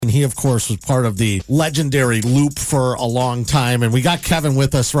He, of course, was part of the legendary Loop for a long time. And we got Kevin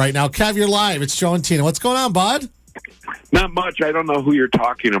with us right now. Kev, you're live. It's Joe and Tina. What's going on, bud? Not much. I don't know who you're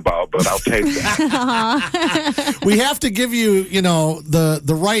talking about, but I'll take that. We have to give you,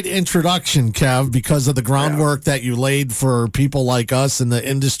 the right introduction, Kev, because of the groundwork that you laid for people like us in the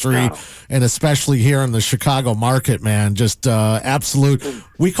industry, and especially here in the Chicago market, man. Just absolute.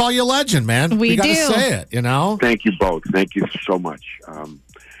 We call you a legend, man. We got to say it, Thank you both. Thank you so much.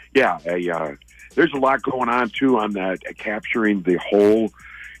 There's a lot going on, too, on that, capturing the whole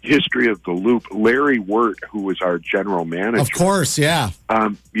history of the Loop. Larry Wirt, who was our general manager. Of course, yeah.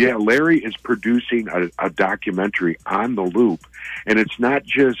 Larry is producing a documentary on the Loop, and it's not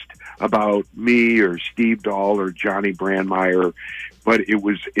just about me or Steve Dahl or Johnny Brandmeier, but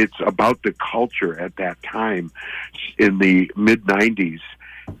it's about the culture at that time in the mid-'90s.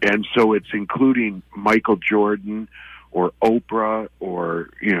 And so it's including Michael Jordan or Oprah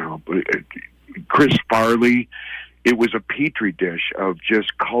or, Chris Farley. It was a petri dish of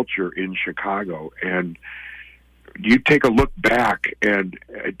just culture in Chicago. And you take a look back, and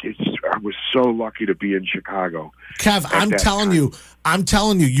I was so lucky to be in Chicago. Kev, I'm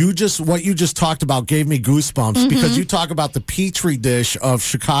telling you, what you just talked about gave me goosebumps because you talk about the petri dish of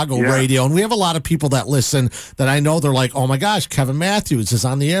Chicago radio, and we have a lot of people that listen that I know they're like, oh my gosh, Kevin Matthews is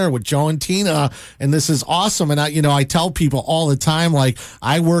on the air with Joe and Tina, and this is awesome. And I tell people all the time, like,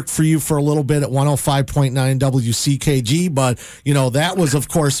 I worked for you for a little bit at 105.9 WCKG, but that was, of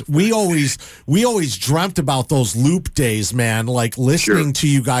course, we always dreamt about those Loop days, man, like listening to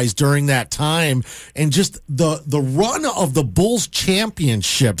you guys during that time, and just the run of the Bulls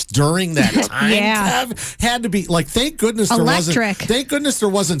championships during that time, Kev, had to be like, thank goodness there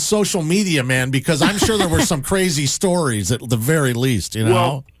wasn't social media, man, because I'm sure there were some crazy stories at the very least,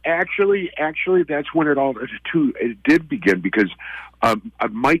 Well, actually, that's when it did begin, because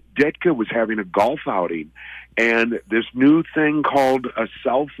Mike Ditka was having a golf outing, and this new thing called a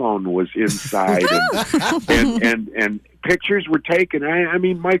cell phone was inside, and pictures were taken. I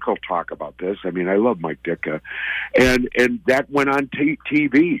mean, Mike will talk about this. I mean, I love Mike Ditka, and that went on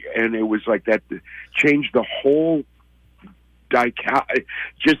TV, and it was like that changed the whole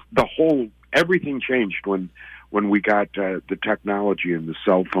everything changed when we got the technology and the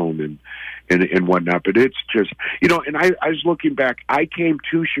cell phone and whatnot. But it's just, and I was looking back. I came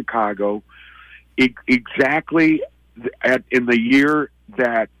to Chicago exactly in the year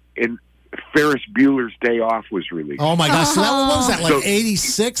that Ferris Bueller's Day Off was released. Oh my gosh! So what was that, like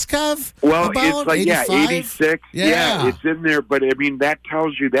 86, Kev? Well, it's like 85? 86. Yeah, it's in there. But I mean, that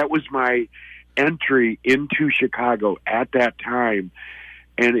tells you that was my entry into Chicago at that time.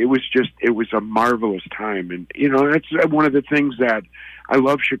 And it was a marvelous time. And, that's one of the things that I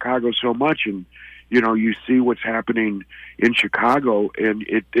love Chicago so much. And, you see what's happening in Chicago, and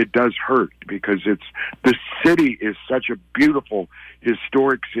it does hurt, because the city is such a beautiful,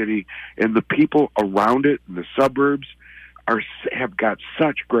 historic city, and the people around it and the suburbs have got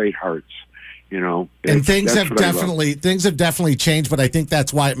such great hearts. And things have definitely changed, but I think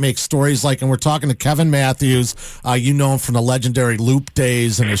that's why it makes stories like, and we're talking to Kevin Matthews, him from the legendary Loop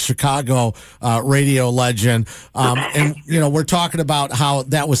days and the Chicago radio legend. And we're talking about how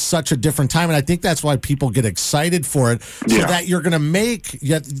that was such a different time, and I think that's why people get excited for it, so that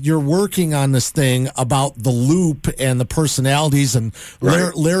you're working on this thing about the Loop and the personalities, and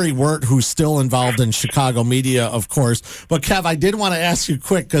Larry Wirt, who's still involved in Chicago media, of course. But Kev, I did want to ask you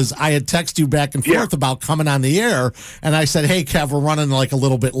quick, because I had texted you back and forth about coming on the air, and I said, hey, Kev, we're running like a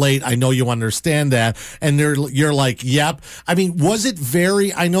little bit late. I know you understand that. And you're like, yep. I mean, was it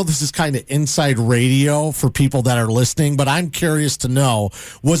I know this is kind of inside radio for people that are listening, but I'm curious to know,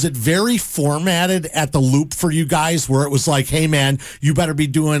 was it very formatted at the Loop for you guys, where it was like, hey, man, you better be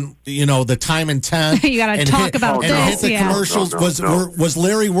doing, the time and 10. You got to talk about this. And hit the commercials. Was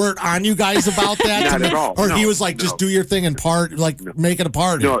Larry Wirt on you guys about that? Not at all. Or he was like, just do your thing and make it a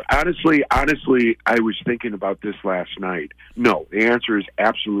party? No, honestly, I was thinking about this last night. No, the answer is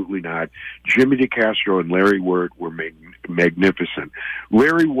absolutely not. Jimmy DeCastro and Larry Wirt were magnificent.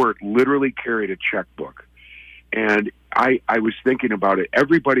 Larry Wirt literally carried a checkbook, and I was thinking about it.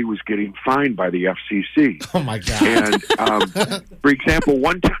 Everybody was getting fined by the FCC. Oh, my God. And, for example,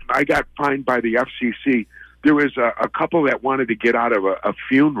 one time I got fined by the FCC. There was a couple that wanted to get out of a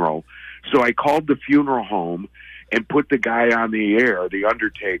funeral, so I called the funeral home and put the guy on the air, the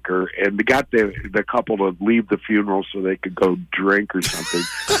undertaker, and they got the couple to leave the funeral so they could go drink or something.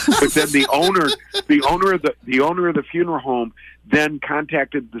 But then the owner of the funeral home then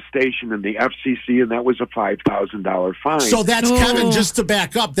contacted the station and the FCC, and that was a $5,000 fine. So that's Kevin. Just to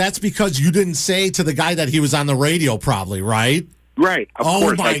back up, that's because you didn't say to the guy that he was on the radio, probably, right? Right. Of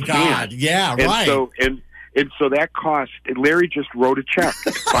course, my I God. can. Yeah, and right. And so that cost. And Larry just wrote a check,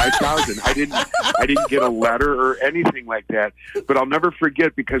 $5,000. I didn't get a letter or anything like that. But I'll never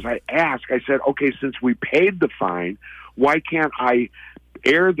forget because I asked. I said, "Okay, since we paid the fine, why can't I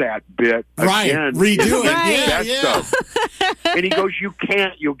air that bit again? Redo it? Right. Stuff." And he goes, "You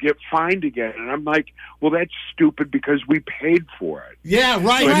can't. You'll get fined again." And I'm like, "Well, that's stupid because we paid for it." Yeah,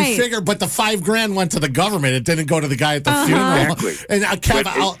 right. Right. You figure, but the $5,000 went to the government. It didn't go to the guy at the funeral. Exactly. And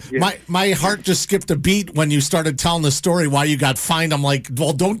Kev, my heart just skipped a beat when you started telling the story why you got fined. I'm like,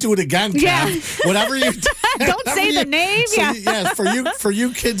 well, don't do it again, Kev. Yeah. Whatever you Don't say the name. So, for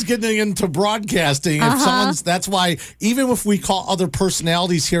you kids getting into broadcasting, if someone's that's why even if we call other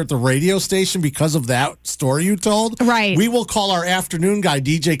personalities here at the radio station because of that story you told, Right. we will call our afternoon guy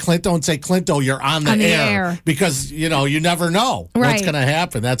DJ Clinto and say, Clinto, you're on the air because you never know what's going to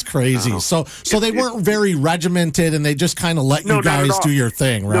happen. That's crazy. So they weren't very regimented, and they just kind of let you guys do your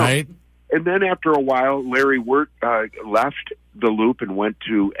thing, right? No. And then after a while, Larry Wirt left the Loop and went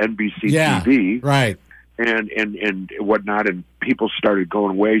to NBC TV, right? And whatnot, and people started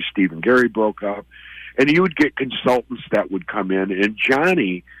going away. Steve and Gary broke up, and you would get consultants that would come in, and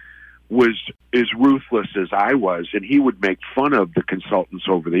Johnny was as ruthless as I was, and he would make fun of the consultants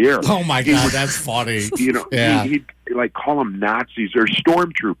over the air. Oh my God, that's funny. He'd like call them Nazis or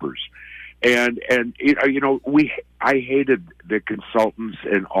stormtroopers, and I hated the consultants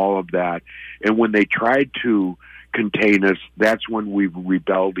and all of that. And when they tried to contain us, that's when we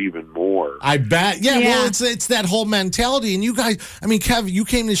rebelled even more. I bet. Yeah, well, it's that whole mentality. And you guys, I mean, Kev, you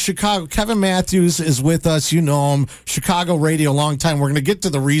came to Chicago. Kevin Matthews is with us. You know him. Chicago radio, long time. We're going to get to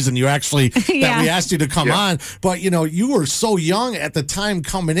the reason you actually, that we asked you to come on. But, you were so young at the time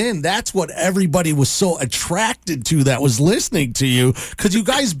coming in. That's what everybody was so attracted to that was listening to you. Because you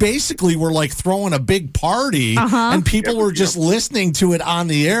guys basically were like throwing a big party and people were just listening to it on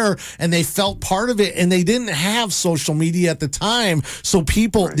the air and they felt part of it, and they didn't have social media at the time, so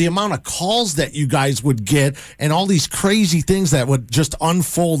people, the amount of calls that you guys would get and all these crazy things that would just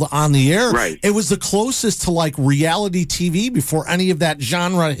unfold on the air, it was the closest to like reality TV before any of that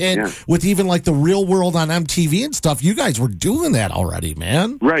genre hit with even like the Real World on MTV and stuff. You guys were doing that already,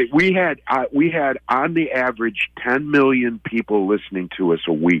 man. Right. We had on the average 10 million people listening to us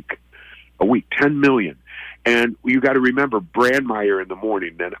a week, 10 million. And you got to remember Brandmeier in the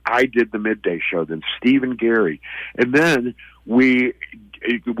morning. Then I did the midday show. Then Steve and Gary, and then we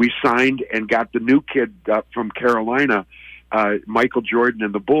signed and got the new kid up from Carolina, Michael Jordan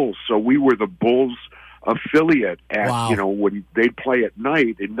and the Bulls. So we were the Bulls affiliate at when they'd play at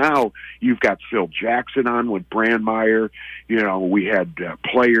night. And now you've got Phil Jackson on with Brandmeier. We had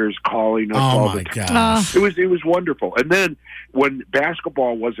players calling us all the time. Gosh. It was wonderful. And then when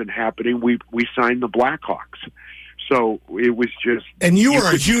basketball wasn't happening, we signed the Blackhawks. So it was just. And you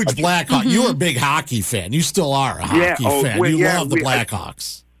were a huge Blackhawk. You were a big hockey fan. You still are a hockey fan. You love the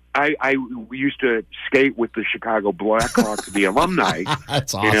Blackhawks. I used to skate with the Chicago Blackhawks, the alumni.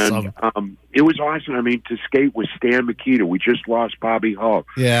 That's awesome. And it was awesome. I mean, to skate with Stan Mikita. We just lost Bobby Hull.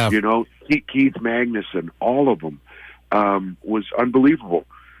 Yeah. Keith Magnuson, all of them was unbelievable.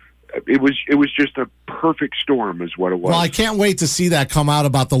 It was just a perfect storm is what it was. Well, I can't wait to see that come out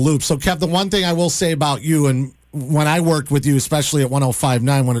about the Loop. So, Kev, the one thing I will say about you, and when I worked with you, especially at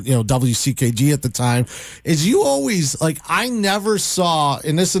 105.9, when WCKG at the time, is you always, I never saw,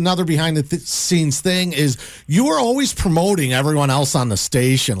 and this is another behind the scenes thing, is you were always promoting everyone else on the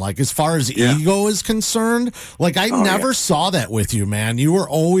station, as far as ego is concerned. I never saw that with you, man. You were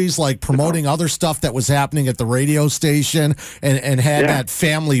always promoting other stuff that was happening at the radio station and had that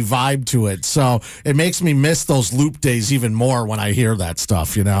family vibe to it. So it makes me miss those Loop days even more when I hear that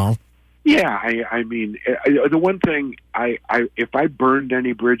stuff, Yeah, I mean, the one thing if I burned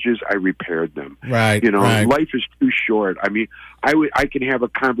any bridges, I repaired them. Right. Life is too short. I mean, I can have a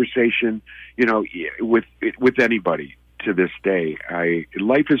conversation, with anybody to this day.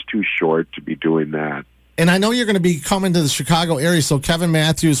 Life is too short to be doing that. And I know you're going to be coming to the Chicago area, so Kevin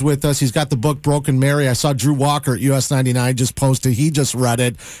Matthews with us. He's got the book Broken Mary. I saw Drew Walker at US 99 just posted. He just read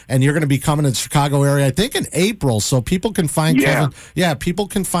it, and you're going to be coming to the Chicago area, I think in April, so people can find Kevin. Yeah, people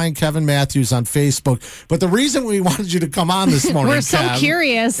can find Kevin Matthews on Facebook. But the reason we wanted you to come on this morning, we're so Kev,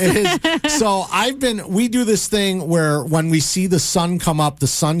 curious. So we do this thing where when we see the sun come up, the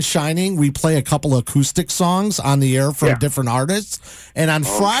sun shining, we play a couple of acoustic songs on the air from different artists. And on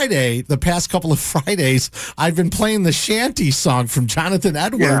Friday, the past couple of Fridays, days, I've been playing the Shanty song from Jonathan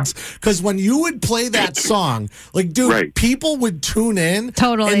Edwards because when you would play that song, like, dude, people would tune in.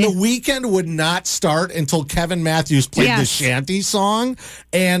 Totally. And the weekend would not start until Kevin Matthews played the Shanty song.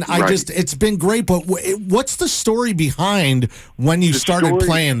 And it's been great. But what's the story behind when you started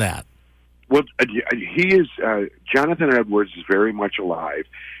playing that? Well, Jonathan Edwards is very much alive.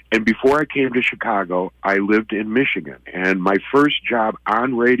 And before I came to Chicago, I lived in Michigan. And my first job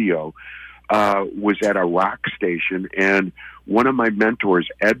on radio was at a rock station. And one of my mentors,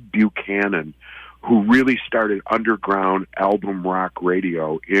 Ed Buchanan, who really started underground album rock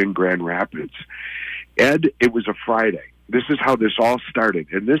radio in Grand Rapids. Ed, it was a Friday. This is how this all started.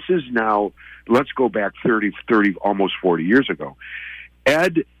 And this is now, let's go back 30, almost 40 years ago.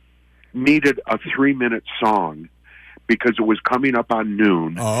 Ed needed a 3-minute song because it was coming up on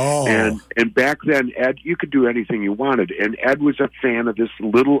noon. Oh. And back then, Ed, you could do anything you wanted. And Ed was a fan of this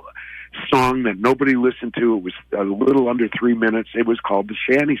little song that nobody listened to. It was a little under 3 minutes. It was called the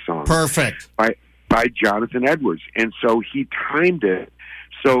Shanty Song. Perfect. By Jonathan Edwards. And so he timed it.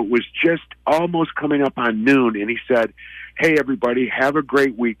 So it was just almost coming up on noon. And he said, hey, everybody, have a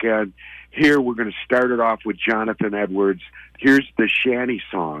great weekend. Here, we're going to start it off with Jonathan Edwards. Here's the Shanty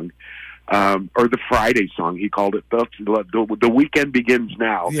Song. Or the Friday song, he called it. The weekend begins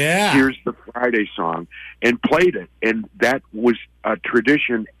now. Yeah. Here's the Friday song, and played it. And that was a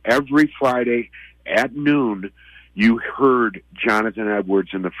tradition. Every Friday at noon, you heard Jonathan Edwards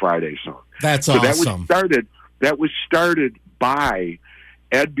in the Friday song. That's so awesome. That was started by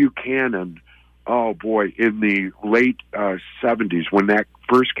Ed Buchanan. Oh boy, in the late 70s when that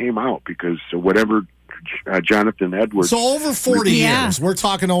first came out, because whatever. Jonathan Edwards. So over 40 years. We're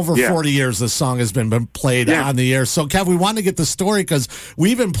talking over 40 years this song has been played on the air. So, Kev, we wanted to get the story because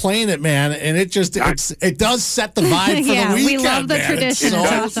we've been playing it, man, and it just it does set the vibe for the weekend. We love the tradition.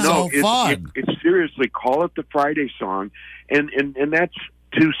 It's so fun. It's seriously, call it the Friday song, and that's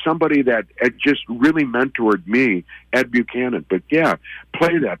to somebody that just really mentored me, Ed Buchanan. But,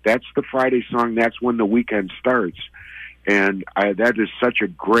 play that. That's the Friday song. That's when the weekend starts. And that is such a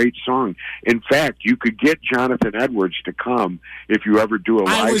great song. In fact, you could get Jonathan Edwards to come if you ever do a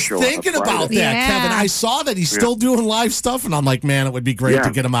live show. I was thinking about that, Kevin. I saw that he's still doing live stuff, and I'm like, man, it would be great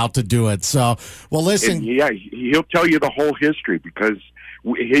to get him out to do it. So, well, listen. And he'll tell you the whole history because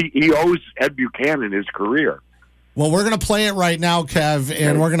he owes Ed Buchanan his career. Well, we're going to play it right now, Kev,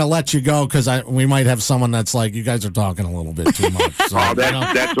 and we're going to let you go because we might have someone that's like, you guys are talking a little bit too much. So,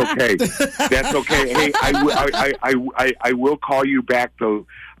 that's okay. That's okay. Hey, I will call you back, though,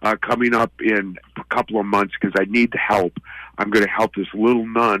 coming up in a couple of months because I need help. I'm going to help this little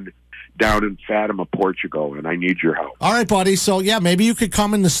nun down in Fatima, Portugal, and I need your help. All right, buddy. So, maybe you could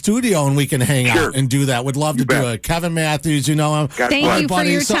come in the studio and we can hang out and do that. Would love to do it. Kevin Matthews, you know him. Thank you for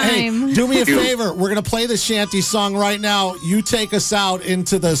your time. Hey, do me a favor. We're going to play the Shanty song right now. You take us out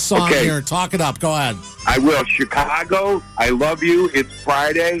into the song here. Talk it up. Go ahead. I will. Chicago, I love you. It's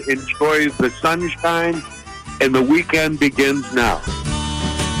Friday. Enjoy the sunshine, and the weekend begins now.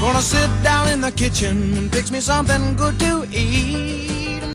 Gonna sit down in the kitchen and fix me something good to eat.